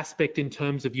other aspect in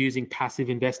terms of using passive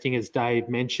investing, as Dave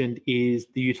mentioned, is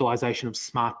the utilization of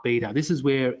smart beta. This is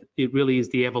where it really is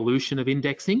the evolution of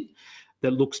indexing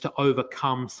that looks to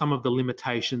overcome some of the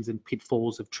limitations and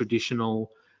pitfalls of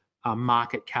traditional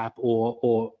market cap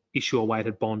or issuer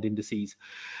weighted bond indices.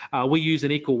 We use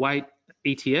an equal weight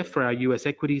ETF for our US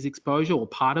equities exposure, or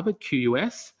part of it,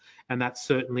 QUS, and that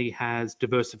certainly has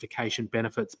diversification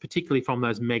benefits, particularly from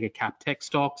those mega cap tech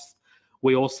stocks.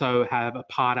 We also have a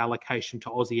part allocation to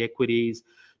Aussie equities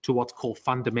to what's called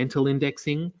fundamental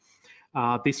indexing.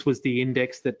 This was the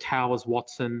index that Towers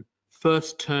Watson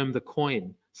first termed the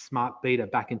coin, smart beta,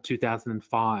 back in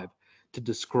 2005 to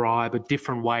describe a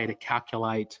different way to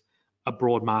calculate a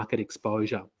broad market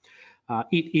exposure.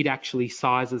 It actually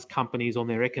sizes companies on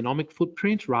their economic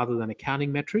footprint rather than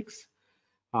accounting metrics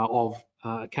and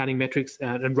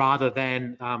rather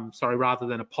than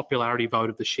a popularity vote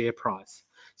of the share price.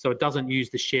 So it doesn't use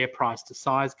the share price to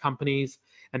size companies,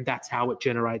 and that's how it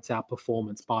generates our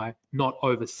performance, by not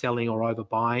overselling or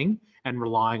overbuying and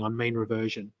relying on mean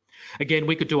reversion. Again,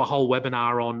 we could do a whole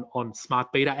webinar on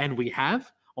smart beta, and we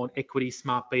have, on equity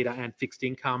smart beta and fixed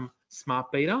income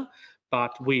smart beta,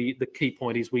 but the key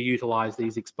point is we utilize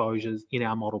these exposures in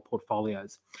our model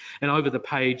portfolios. And over the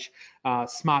page,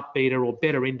 smart beta or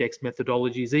better index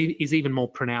methodology is even more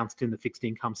pronounced in the fixed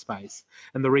income space.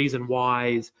 And the reason why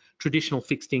is traditional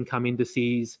fixed income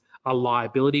indices are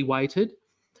liability weighted.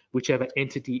 Whichever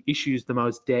entity issues the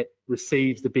most debt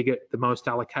receives the most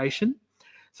allocation.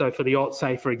 So for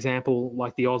say for example,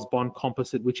 like the Oz Bond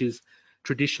Composite, which is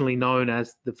traditionally known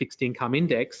as the fixed income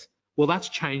index, well, that's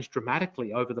changed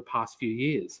dramatically over the past few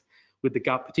years,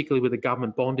 particularly with the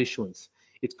government bond issuance.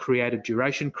 It's created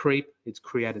duration creep, it's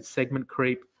created segment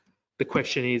creep. The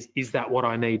question is that what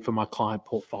I need for my client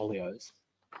portfolios?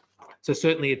 So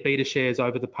certainly at BetaShares,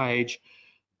 over the page,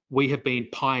 we have been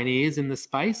pioneers in the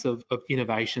space of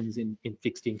innovations in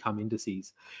fixed income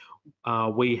indices.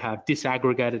 We have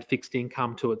disaggregated fixed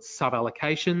income to its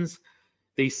sub-allocations.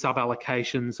 These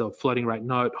sub-allocations of floating rate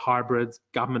note, hybrids,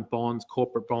 government bonds,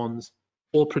 corporate bonds,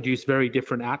 all produce very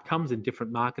different outcomes in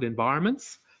different market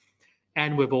environments.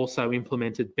 And we've also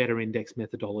implemented better index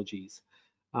methodologies.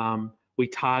 We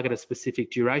target a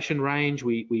specific duration range.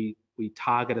 We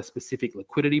target a specific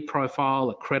liquidity profile,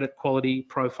 a credit quality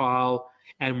profile,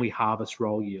 and we harvest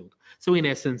roll yield. So in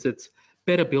essence, it's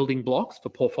better building blocks for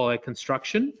portfolio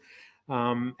construction.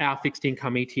 Our fixed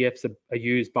income ETFs are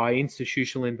used by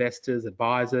institutional investors,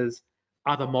 advisors,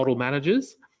 other model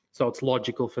managers. So it's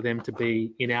logical for them to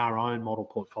be in our own model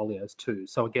portfolios too.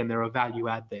 So again, they're a value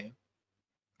add there.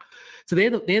 So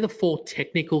they're the four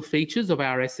technical features of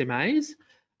our SMAs.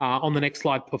 On the next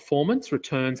slide, performance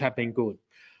returns have been good.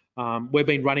 We've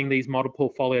been running these model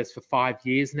portfolios for 5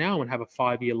 years now and have a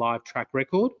 5-year live track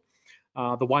record.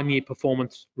 The 1-year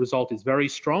performance result is very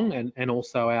strong, and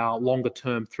also our longer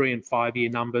term 3 and 5 year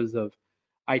numbers of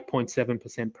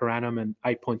 8.7% per annum and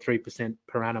 8.3%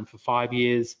 per annum for 5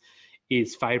 years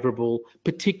is favourable,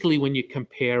 particularly when you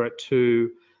compare it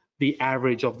to the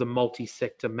average of the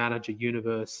multi-sector manager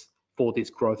universe for this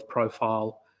growth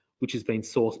profile, which has been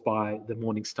sourced by the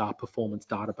Morningstar Performance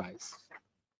Database.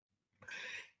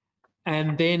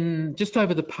 And then just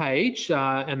over the page,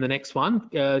 and the next one,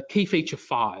 key feature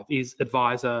 5 is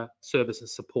advisor service and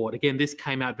support. Again, this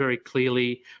came out very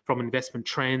clearly from investment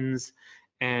trends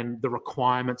and the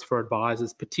requirements for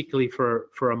advisors, particularly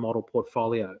for a model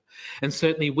portfolio. And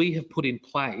certainly we have put in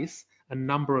place a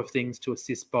number of things to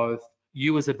assist both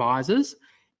you as advisors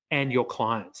and your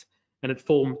clients. And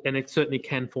it certainly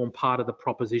can form part of the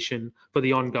proposition for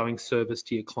the ongoing service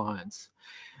to your clients.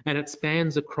 And it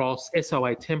spans across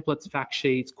SOA templates, fact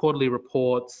sheets, quarterly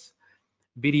reports,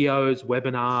 videos,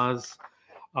 webinars.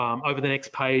 Over the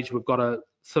next page, we've got a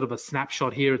sort of a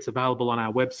snapshot here. It's available on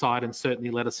our website, and certainly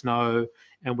let us know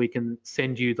and we can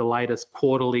send you the latest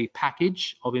quarterly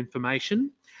package of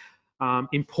information.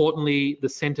 Importantly, the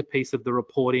centerpiece of the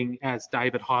reporting, as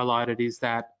David highlighted, is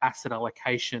that asset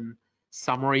allocation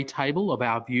summary table of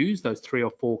our views, those 3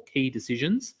 or 4 key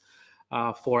decisions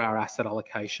for our asset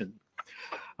allocation.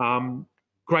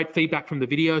 Great feedback from the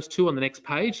videos too on the next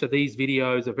page. So these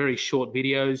videos are very short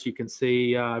videos. You can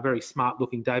see a very smart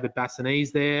looking David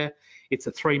Bassanese there. It's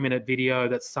a 3-minute video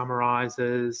that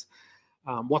summarizes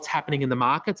what's happening in the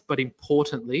markets, but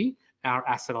importantly, our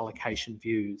asset allocation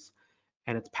views.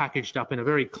 And it's packaged up in a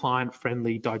very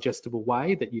client-friendly, digestible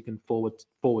way that you can forward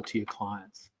to your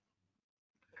clients.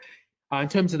 In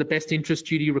terms of the best interest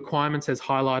duty requirements as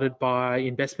highlighted by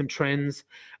Investment Trends,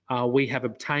 we have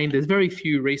obtained, there's very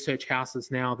few research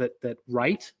houses now that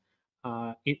rate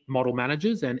model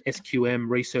managers, and SQM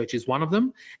Research is one of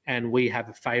them, and we have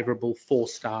a favourable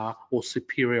 4-star or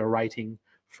superior rating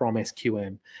from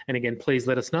SQM. And again, please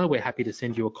let us know. We're happy to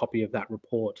send you a copy of that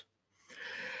report.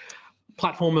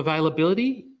 Platform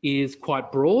availability is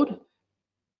quite broad.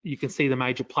 You can see the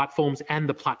major platforms and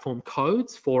the platform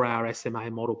codes for our SMA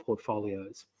model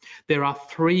portfolios. There are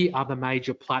 3 other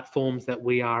major platforms that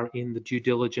we are in the due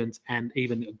diligence and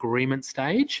even agreement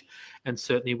stage, and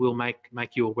certainly we'll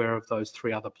make you aware of those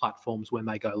 3 other platforms when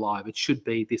they go live. It should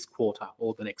be this quarter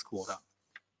or the next quarter.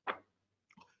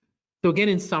 So again,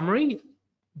 in summary,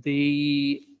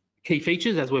 the key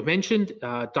features, as we've mentioned,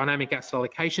 dynamic asset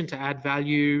allocation to add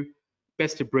value,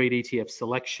 best of breed ETF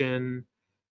selection,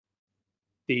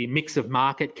 the mix of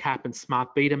market cap and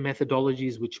smart beta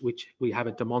methodologies, which we have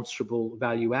a demonstrable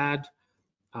value add,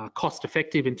 cost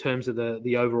effective in terms of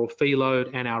the overall fee load,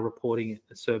 and our reporting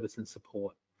service and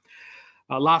support.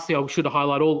 Lastly, I should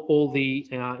highlight all the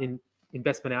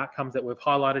investment outcomes that we've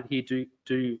highlighted here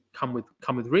do come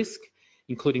with risk,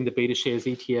 including the BetaShares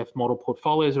ETF Model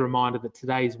Portfolios. A reminder that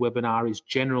today's webinar is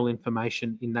general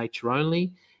information in nature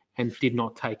only and did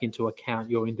not take into account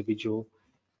your individual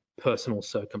personal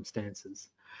circumstances.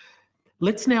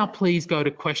 Let's now please go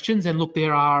to questions, and look,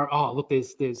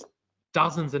 there's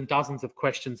dozens and dozens of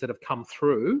questions that have come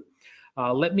through.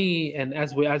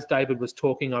 As David was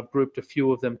talking, I've grouped a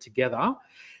few of them together,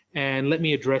 and let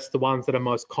me address the ones that are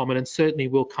most common, and certainly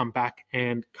we'll come back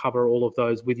and cover all of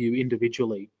those with you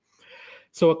individually.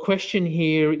 So a question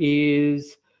here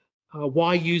is,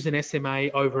 why use an SMA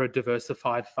over a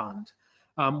diversified fund?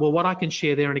 Well, what I can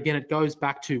share there, and again, it goes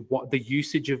back to what the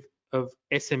usage of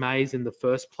SMAs in the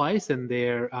first place, and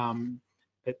their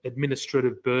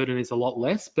administrative burden is a lot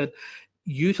less, but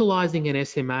utilizing an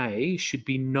SMA should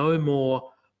be no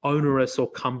more onerous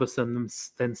or cumbersome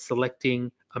than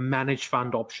selecting a managed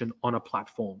fund option on a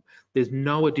platform. There's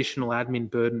no additional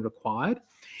admin burden required.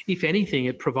 If anything,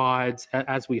 it provides,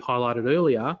 as we highlighted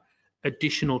earlier,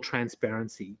 additional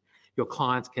transparency. Your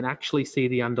clients can actually see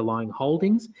the underlying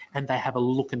holdings, and they have a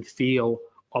look and feel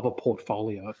of a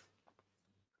portfolio.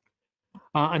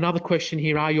 Another question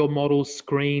here, are your models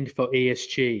screened for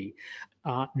ESG?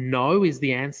 No is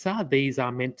the answer. These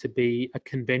are meant to be a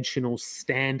conventional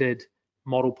standard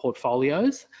model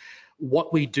portfolios.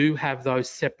 What we do have though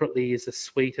separately is a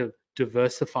suite of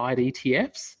diversified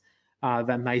ETFs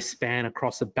that may span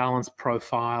across a balanced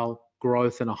profile,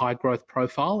 growth and a high growth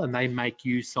profile, and they make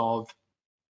use of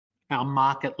our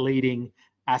market leading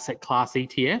asset class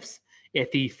ETFs,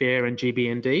 FE, FAIR and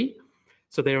GBND.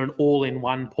 So they're an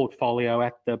all-in-one portfolio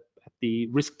at the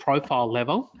risk profile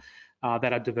level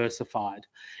that are diversified.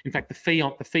 In fact,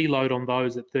 the fee load on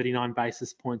those at 39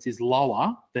 basis points is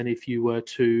lower than if you were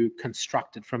to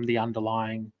construct it from the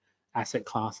underlying asset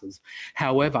classes.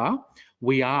 However,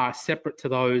 we are separate to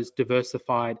those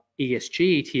diversified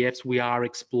ESG ETFs. We are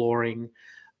exploring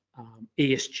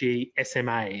ESG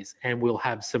SMAs, and we'll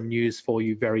have some news for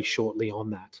you very shortly on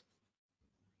that.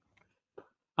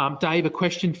 Dave, a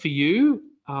question for you.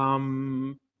 How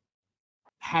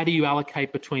do you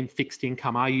allocate between fixed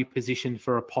income? Are you positioned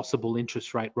for a possible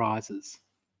interest rate rises?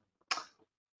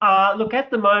 Look,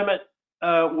 at the moment,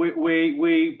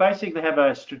 we basically have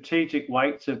a strategic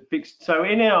weights of fixed. So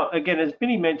in our, again, as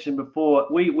Vinny mentioned before,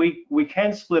 we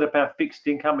can split up our fixed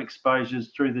income exposures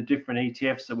through the different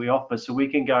ETFs that we offer. So we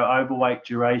can go overweight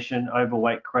duration,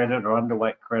 overweight credit, or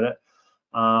underweight credit.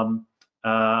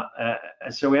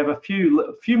 So we have a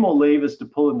few more levers to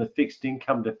pull in the fixed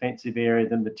income defensive area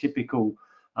than the typical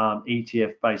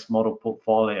ETF-based model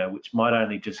portfolio, which might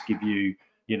only just give you,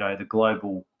 the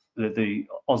global the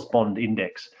Ausbond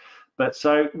index. But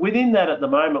so within that, at the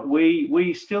moment,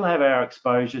 we still have our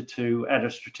exposure to at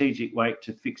a strategic weight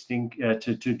to fixed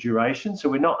to duration. So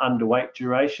we're not underweight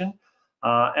duration.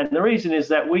 And the reason is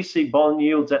that we see bond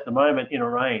yields at the moment in a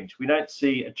range. We don't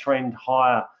see a trend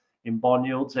higher in bond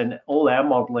yields, and all our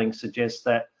modelling suggests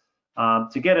that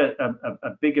to get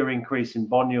a bigger increase in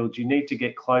bond yields, you need to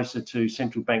get closer to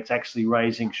central banks actually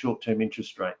raising short-term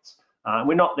interest rates.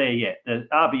 We're not there yet. The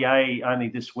RBA only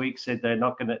this week said they're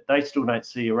not going to. They still don't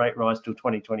see a rate rise till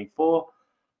 2024.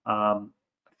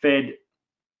 Fed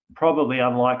probably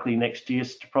unlikely next year,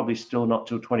 probably still not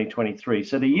till 2023.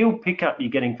 So the yield pickup you're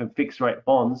getting from fixed rate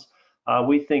bonds,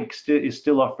 we think is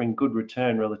still offering good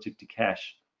return relative to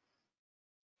cash.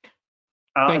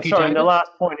 Thank you, sorry, David. and the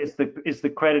last point is the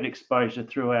credit exposure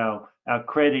through our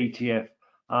credit ETF.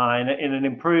 In an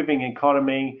improving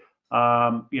economy,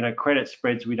 credit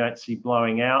spreads we don't see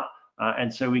blowing out,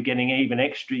 and so we're getting even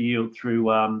extra yield through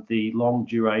the long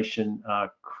duration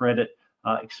credit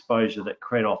exposure that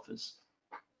credit offers.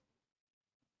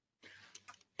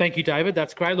 Thank you, David.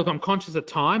 That's great. Look, I'm conscious of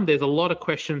time. There's a lot of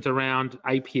questions around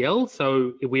APL.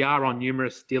 So if we are on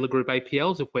numerous dealer group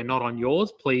APLs, if we're not on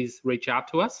yours, please reach out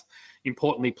to us.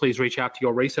 Importantly, please reach out to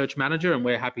your research manager and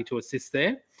we're happy to assist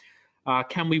there.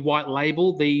 Can we white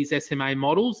label these SMA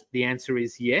models? The answer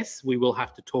is yes. We will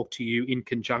have to talk to you in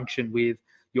conjunction with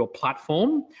your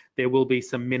platform. There will be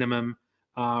some minimum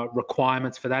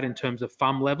requirements for that in terms of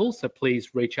FUM levels. So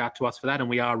please reach out to us for that. And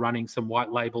we are running some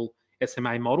white label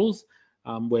SMA models.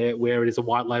 Where it is a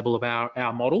white label of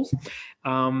our models.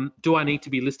 Do I need to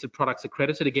be listed products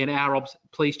accredited? Again,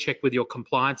 please check with your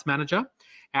compliance manager.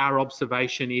 Our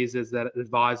observation is that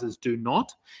advisors do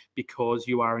not, because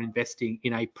you are investing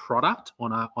in a product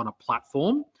on a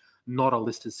platform, not a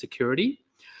listed security.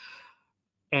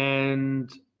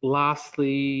 And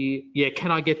lastly, yeah,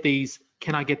 can I get these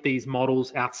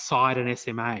models outside an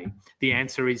SMA? The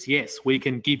answer is yes. We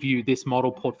can give you this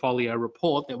model portfolio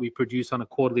report that we produce on a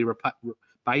quarterly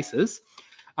basis.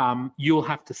 You'll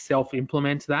have to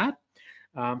self-implement that.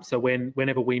 So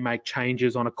whenever we make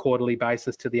changes on a quarterly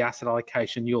basis to the asset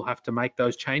allocation, you'll have to make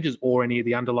those changes, or any of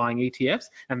the underlying ETFs,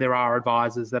 and there are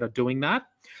advisors that are doing that.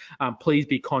 Please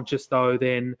be conscious though,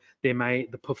 then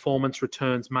the performance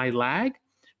returns may lag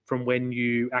from when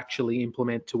you actually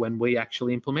implement to when we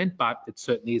actually implement, but it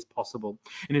certainly is possible.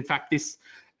 And in fact,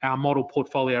 our model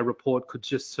portfolio report could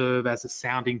just serve as a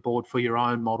sounding board for your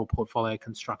own model portfolio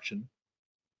construction.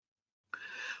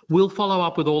 We'll follow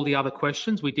up with all the other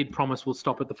questions. We did promise we'll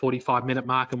stop at the 45-minute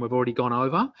mark and we've already gone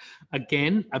over.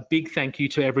 Again, a big thank you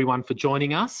to everyone for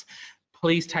joining us.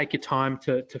 Please take your time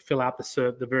to fill out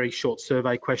the very short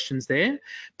survey questions there.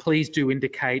 Please do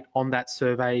indicate on that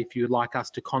survey if you'd like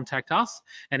us to contact us,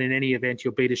 and in any event,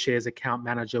 your BetaShares account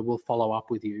manager will follow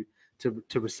up with you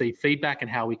to receive feedback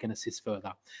and how we can assist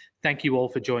further. Thank you all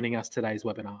for joining us today's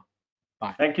webinar.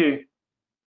 Bye. Thank you.